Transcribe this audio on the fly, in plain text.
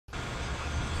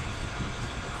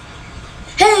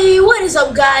Hey, what is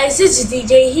up guys? This is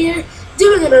DJ here,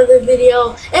 doing another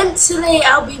video, and today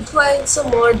I'll be playing some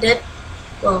more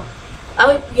I'll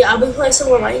be playing some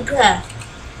more Minecraft.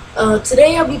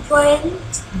 Today I'll be playing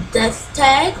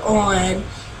DeathTag on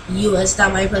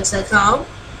us.mineplex.com.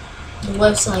 The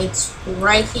website's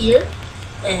right here,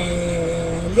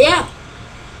 and yeah.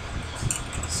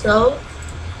 So,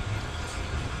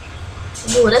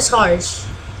 ooh, that's harsh.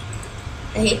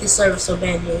 I hate this server so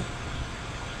badly.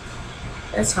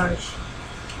 That's harsh.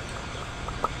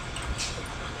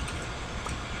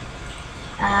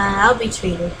 I'll be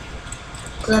treated.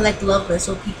 Because I like to love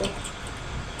myself, people.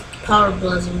 Power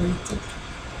bloods are limited.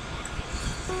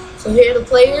 So here are the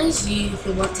players, if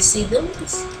you want to see them.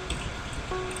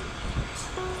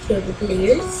 Here are the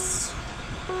players.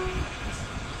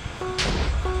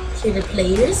 Here are the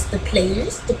players, the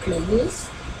players.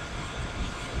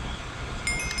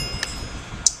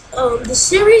 The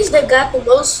series that got the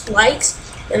most likes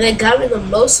and that got me the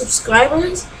most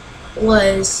subscribers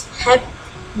was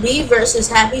me versus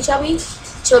Happy Chubby.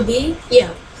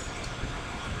 Yeah.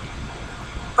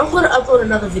 I'm gonna upload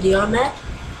another video on that.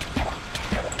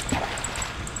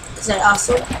 Cause that's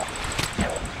awesome.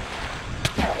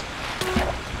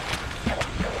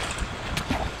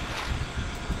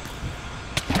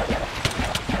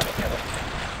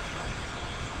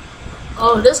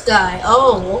 Oh, this guy.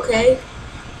 Oh, okay.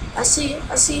 I see you.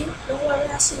 Don't worry,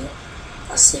 I see you.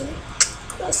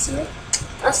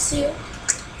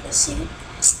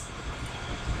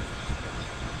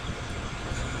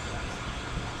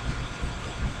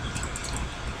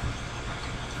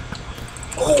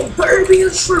 Oh, better be a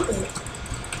triple.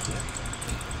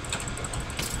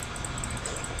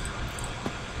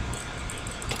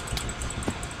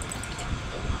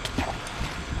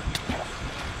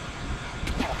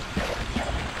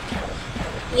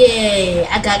 Yay,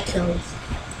 I got killed.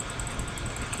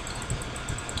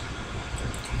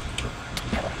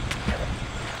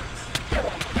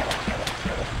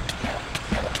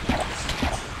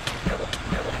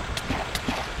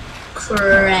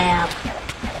 Crap.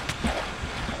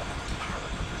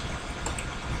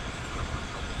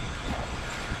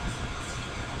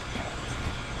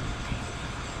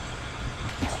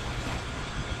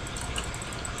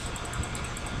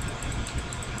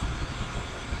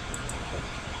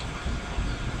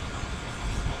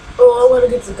 Oh, I want to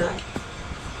get the guy.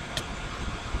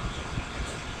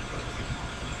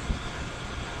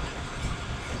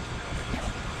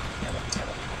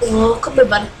 Oh, come here,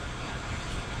 bud.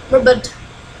 Come here, bud.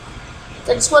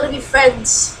 I just want to be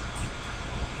friends.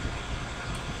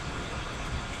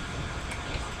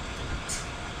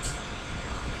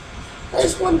 I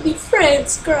just want to be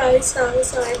friends. Cry, sorry,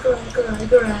 cry. I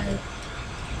think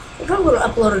I'm going to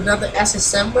upload another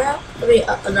SSM rap.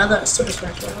 Another Super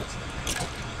Smash rap.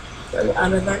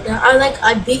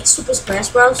 I beat Super Smash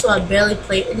Bros, so I barely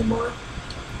play it anymore.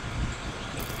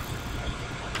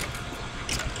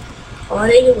 All I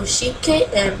needed was Sheep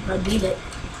Kit, and I beat it.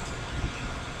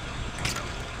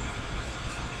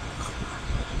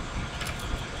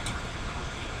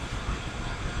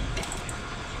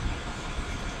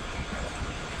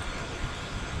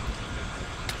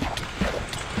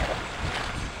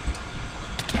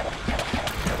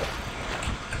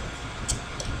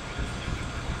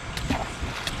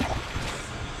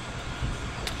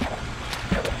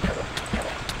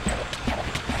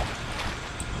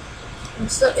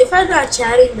 So if I'm not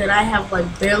chatting, then I have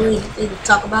like barely anything to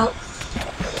talk about.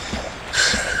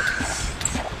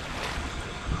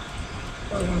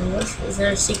 Is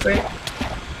there a secret?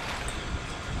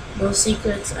 No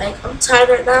secrets. I'm tired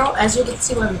right now. As you can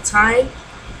see by the time,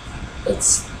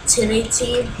 it's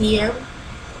 10:18 p.m.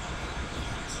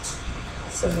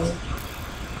 So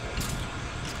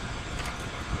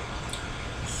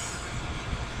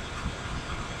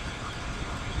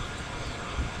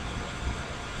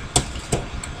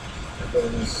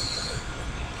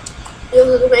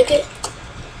you're gonna make it?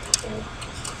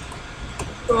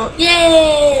 Oh,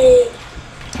 yay!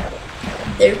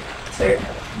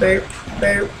 Burp.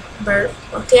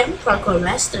 Okay, I'm a parkour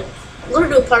master. I'm gonna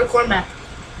do a parkour map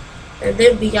and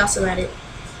then be awesome at it.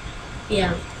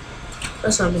 Yeah,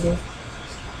 that's what I'm gonna do.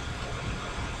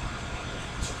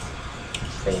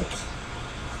 Great.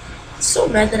 I'm so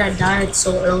mad that I died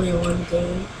so early in one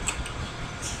game.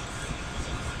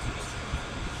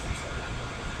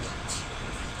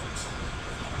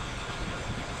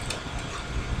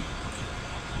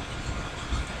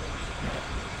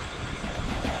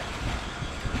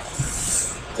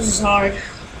 This is hard.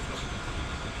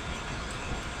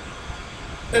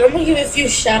 And I'm gonna give a few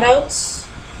shout outs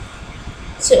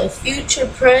to Future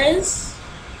Prez,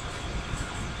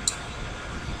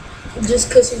 just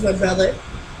because he's my brother.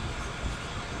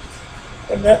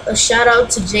 A shout out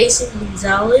to Jason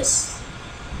Gonzalez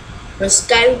for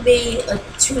Skyping me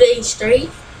 2 days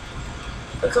straight,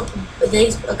 a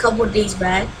couple of days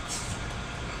back,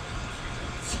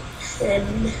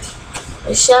 and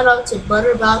a shout out to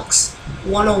Butterbox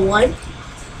 101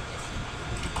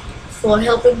 for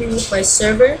helping me with my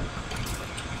server.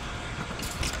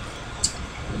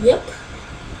 Yep,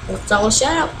 that's all the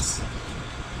shout outs.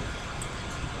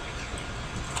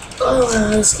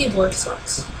 Oh, this keyboard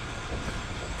sucks.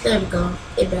 There we go.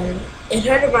 It better. It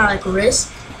hurt my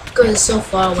wrist because it's so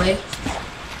far away.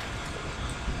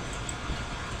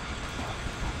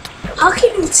 How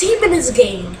can you team in this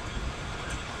game?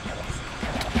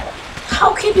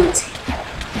 How can you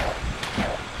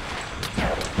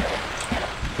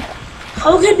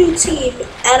How can you team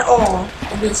at all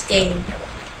in this game?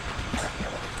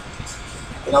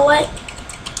 You know what?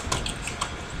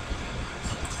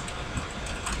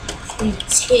 We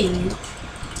team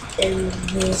in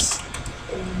this.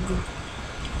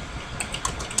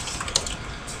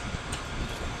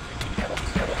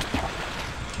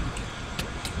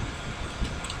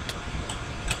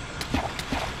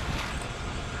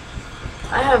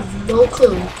 I have no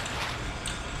clue.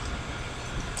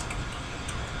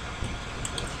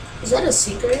 Is that a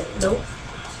secret? Nope.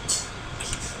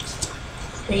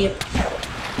 Yep.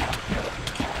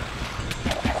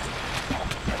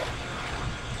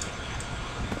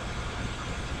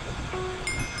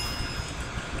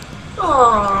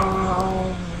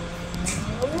 Oh.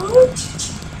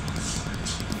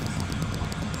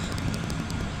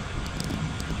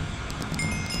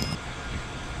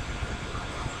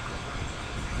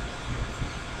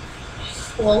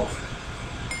 Well,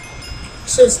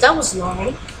 since that was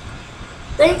long,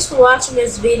 thanks for watching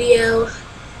this video.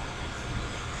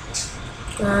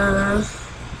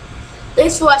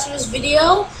 Thanks for watching this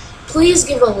video. Please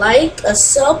give a like, a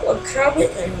sub, a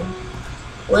comment, and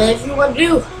whatever you want to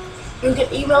do. You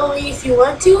can email me if you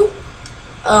want to.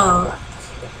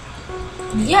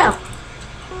 Yeah.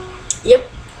 Yep.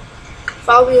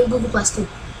 Follow me on Google Plus too.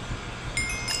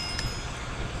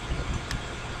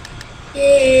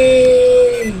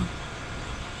 Yay!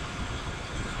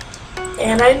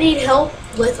 And I need help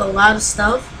with a lot of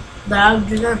stuff, but I'm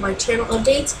doing my channel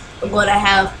updates. I'm going to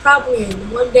have probably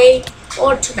in one day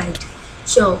or tonight.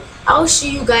 So I'll see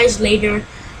you guys later.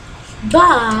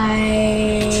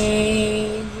 Bye.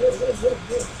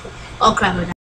 Oh crap!